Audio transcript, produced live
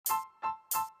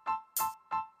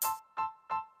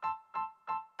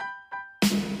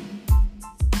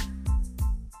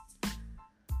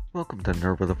Welcome to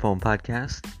Nerd with a Phone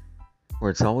podcast,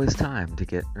 where it's always time to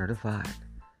get nerdified.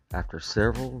 After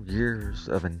several years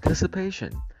of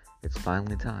anticipation, it's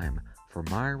finally time for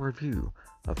my review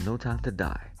of No Time to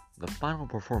Die, the final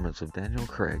performance of Daniel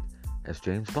Craig as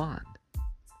James Bond.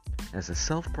 As a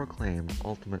self-proclaimed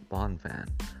ultimate Bond fan,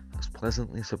 I was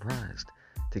pleasantly surprised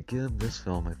to give this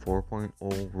film a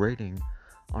 4.0 rating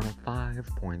on a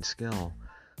 5-point scale.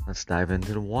 Let's dive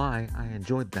into why I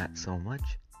enjoyed that so much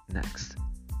next.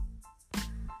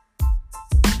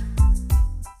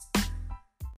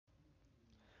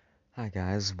 Hi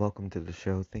guys, welcome to the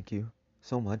show. Thank you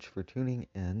so much for tuning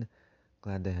in.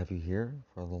 Glad to have you here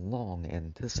for the long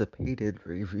anticipated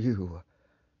review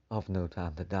of No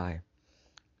Time to Die.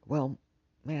 Well,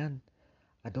 man,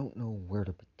 I don't know where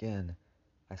to begin.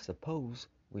 I suppose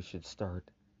we should start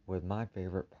with my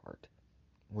favorite part,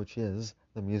 which is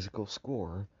the musical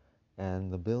score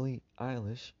and the Billie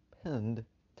Eilish penned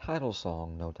title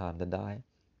song, No Time to Die.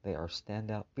 They are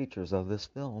standout features of this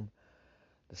film.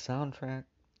 The soundtrack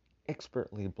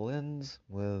expertly blends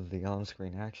with the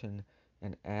on-screen action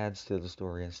and adds to the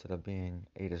story instead of being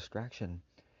a distraction.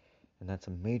 And that's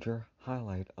a major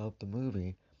highlight of the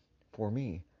movie for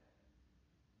me.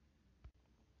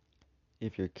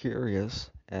 If you're curious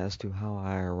as to how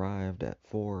I arrived at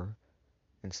 4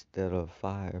 instead of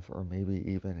 5 or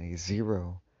maybe even a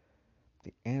 0,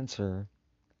 the answer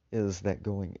is that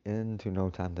going into No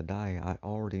Time to Die, I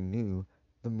already knew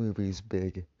the movie's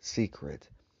big secret,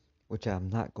 which I'm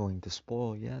not going to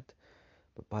spoil yet,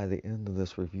 but by the end of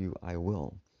this review I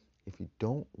will. If you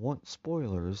don't want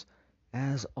spoilers,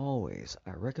 as always,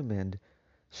 I recommend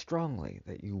strongly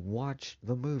that you watch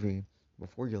the movie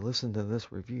before you listen to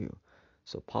this review.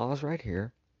 So pause right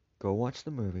here, go watch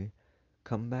the movie,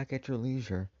 come back at your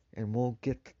leisure, and we'll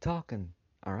get to talking,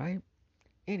 alright?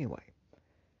 Anyway,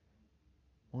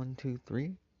 1, 2,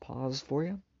 3, pause for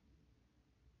you.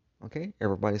 Okay,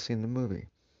 everybody's seen the movie.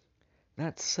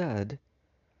 That said,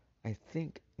 I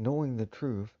think knowing the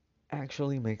truth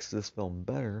actually makes this film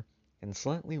better and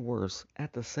slightly worse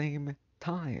at the same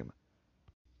time.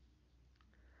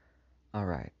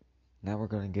 Alright, now we're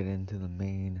going to get into the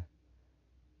main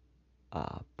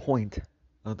point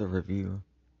of the review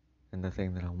and the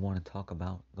thing that I want to talk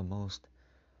about the most.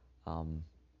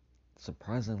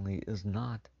 Surprisingly, is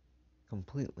not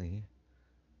completely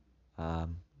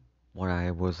what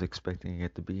I was expecting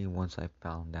it to be once I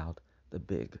found out the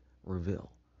big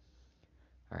reveal.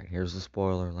 Alright, here's the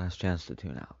spoiler, last chance to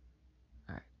tune out.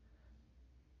 Alright.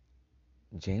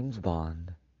 James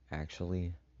Bond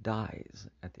actually dies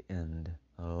at the end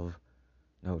of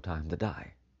No Time to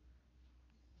Die.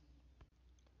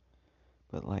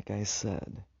 But like I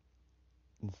said,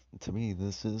 to me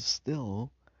this is still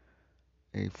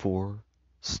a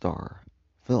 4-star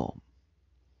film.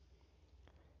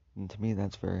 And to me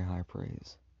that's very high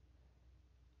praise.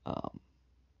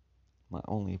 My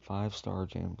only 5-star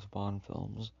James Bond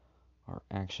films are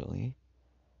actually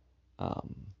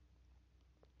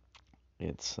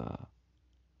it's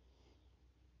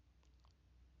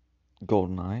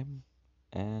GoldenEye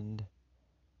and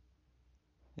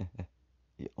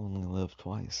You Only Live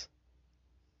Twice.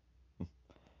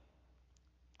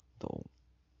 Though,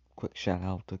 quick shout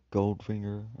out to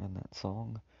Goldfinger and that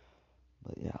song.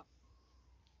 But yeah.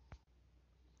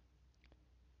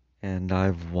 And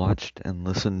I've watched and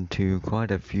listened to quite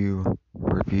a few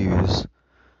reviews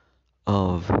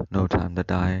of No Time to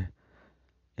Die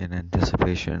in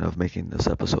anticipation of making this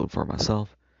episode for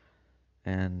myself.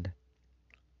 And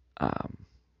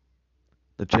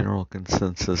the general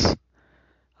consensus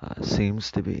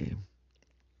seems to be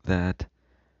that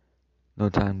No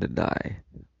Time to Die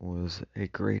was a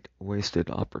great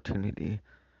wasted opportunity,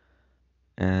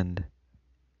 and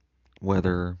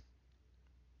whether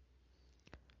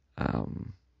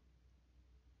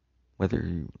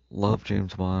you love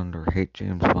James Bond or hate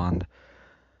James Bond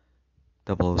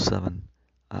 007,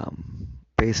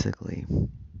 basically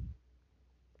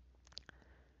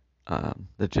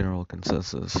the general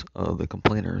consensus of the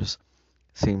complainers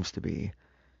seems to be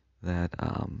that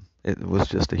it was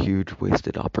just a huge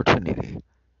wasted opportunity.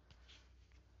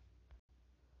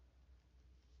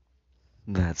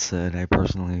 That said, I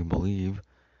personally believe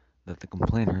that the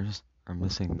complainers are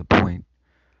missing the point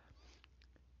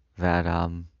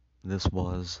that this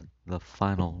was the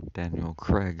final Daniel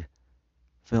Craig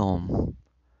film,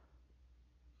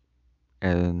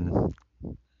 and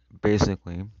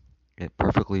basically it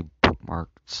perfectly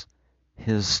bookmarks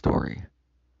his story.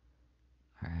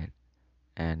 Alright,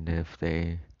 and if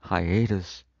they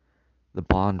hiatus the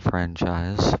Bond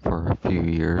franchise for a few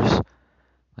years,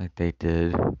 like they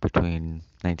did between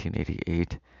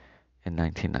 1988 and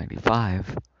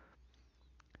 1995,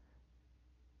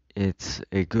 it's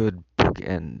a good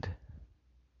bookend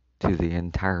to the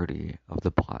entirety of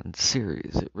the Bond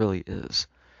series. It really is.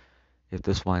 If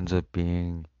this winds up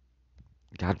being,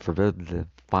 God forbid, the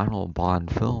final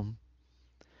Bond film,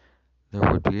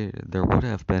 there would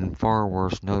have been far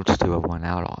worse notes to have went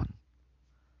out on,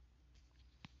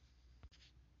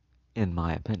 in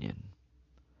my opinion.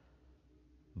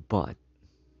 But,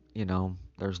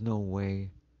 there's no way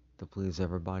to please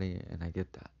everybody, and I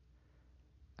get that.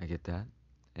 I get that.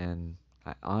 And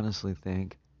I honestly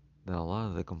think that a lot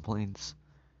of the complaints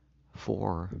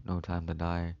for No Time to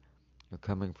Die are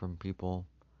coming from people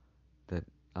that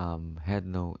had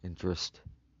no interest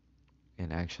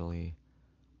in actually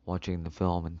watching the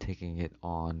film and taking it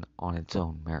on its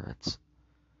own merits.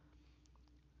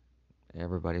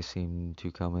 Everybody seemed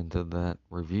to come into that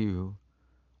review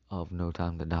of No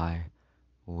Time to Die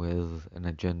with an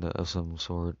agenda of some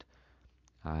sort.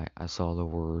 I saw the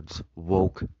words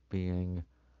woke being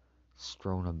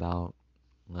strewn about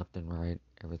left and right,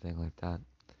 everything like that.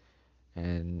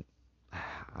 And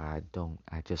I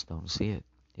just don't see it.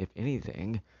 If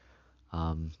anything,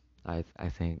 I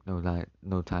think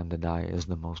No Time to Die is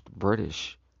the most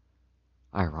British,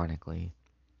 ironically,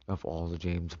 of all the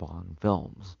James Bond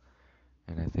films.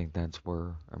 And I think that's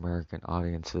where American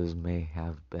audiences may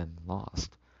have been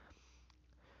lost.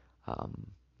 Um,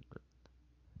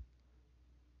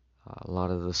 a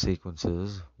lot of the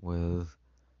sequences with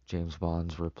James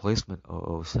Bond's replacement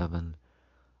 007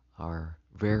 are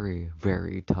very,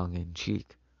 very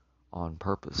tongue-in-cheek on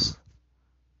purpose.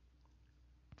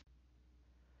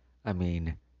 I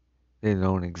mean, they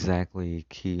don't exactly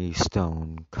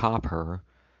Keystone Cop her,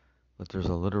 but there's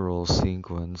a literal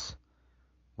sequence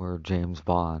where James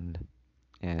Bond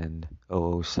and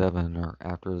 007 are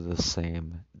after the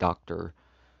same doctor,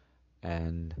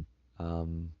 and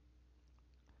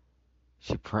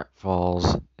she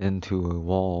falls into a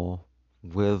wall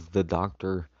with the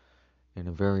doctor in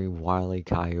a very Wile E.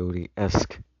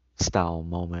 Coyote-esque style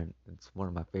moment. It's one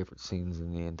of my favorite scenes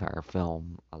in the entire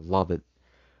film. I love it.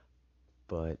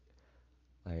 But,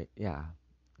 yeah,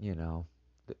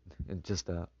 it's just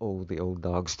the old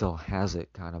dog still has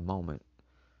it kind of moment.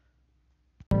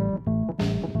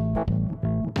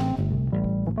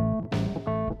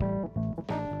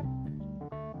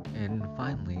 And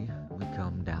finally, we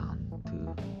come down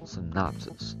to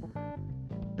synopsis.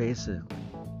 Basically,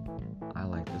 I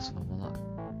like this film a lot.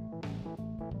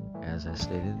 As I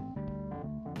stated,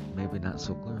 maybe not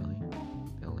so clearly,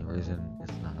 the only reason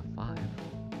it's not a 5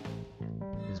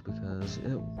 is because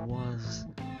it was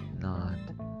not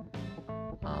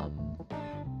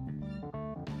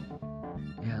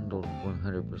handled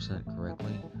 100%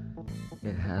 correctly.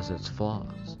 It has its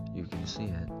flaws. You can see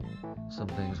it. Some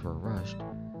things were rushed,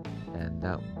 and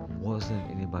that wasn't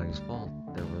anybody's fault.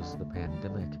 There was the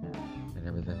pandemic and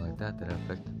everything like that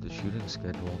affected the shooting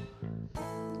schedule,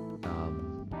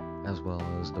 as well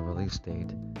as the release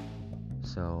date.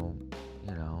 So,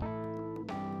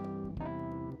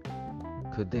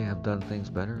 could they have done things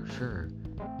better? Sure.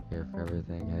 If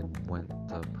everything had went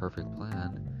to perfect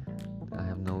plan, I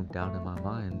have no doubt in my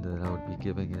mind that I would be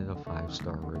giving it a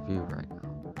 5-star review right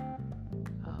now.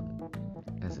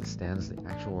 As it stands, the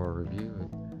actual review,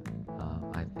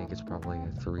 I think it's probably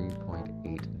a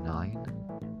 3.89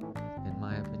 in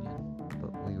my opinion,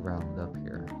 but we round up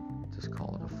here. Just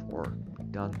call it a 4. Be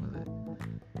done with it.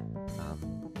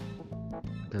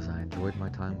 Because I enjoyed my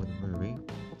time with the movie.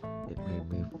 It made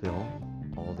me feel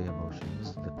all the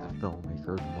emotions that the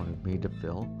filmmakers wanted me to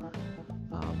feel.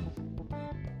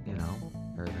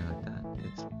 Everything like that.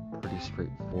 It's pretty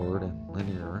straightforward and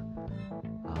linear.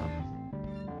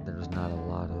 There's not a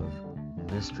lot of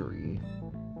mystery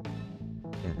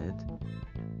in it.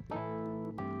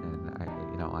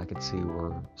 And I could see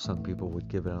where some people would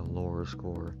give it a lower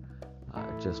score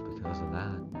just because of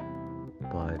that.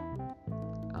 But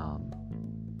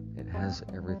it has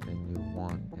everything you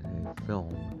want in a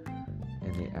film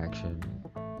in the action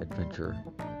adventure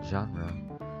genre,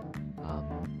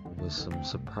 with some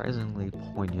surprisingly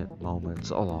poignant moments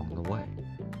along the way.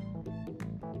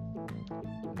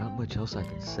 Not much else I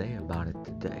can say about it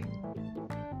today.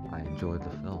 I enjoyed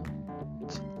the film.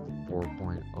 It's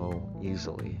 4.0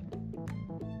 easily.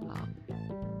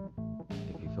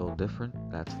 If you feel different,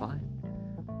 that's fine.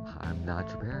 I'm not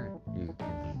your parent. You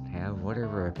can have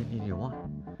whatever opinion you want.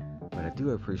 But I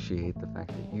do appreciate the fact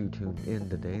that you tuned in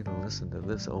today to listen to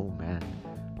this old man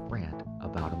rant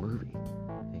about a movie.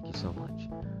 Thank you so much.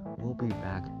 We'll be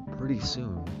back pretty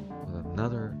soon with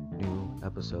another new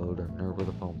episode of Nerd with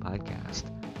a Phone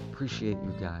podcast. Appreciate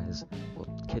you guys. We'll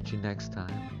catch you next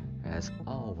time. As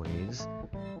always,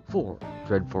 For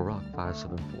Dreadful Rock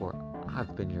 574,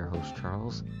 I've been your host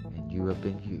Charles, and you have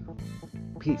been you.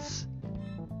 Peace.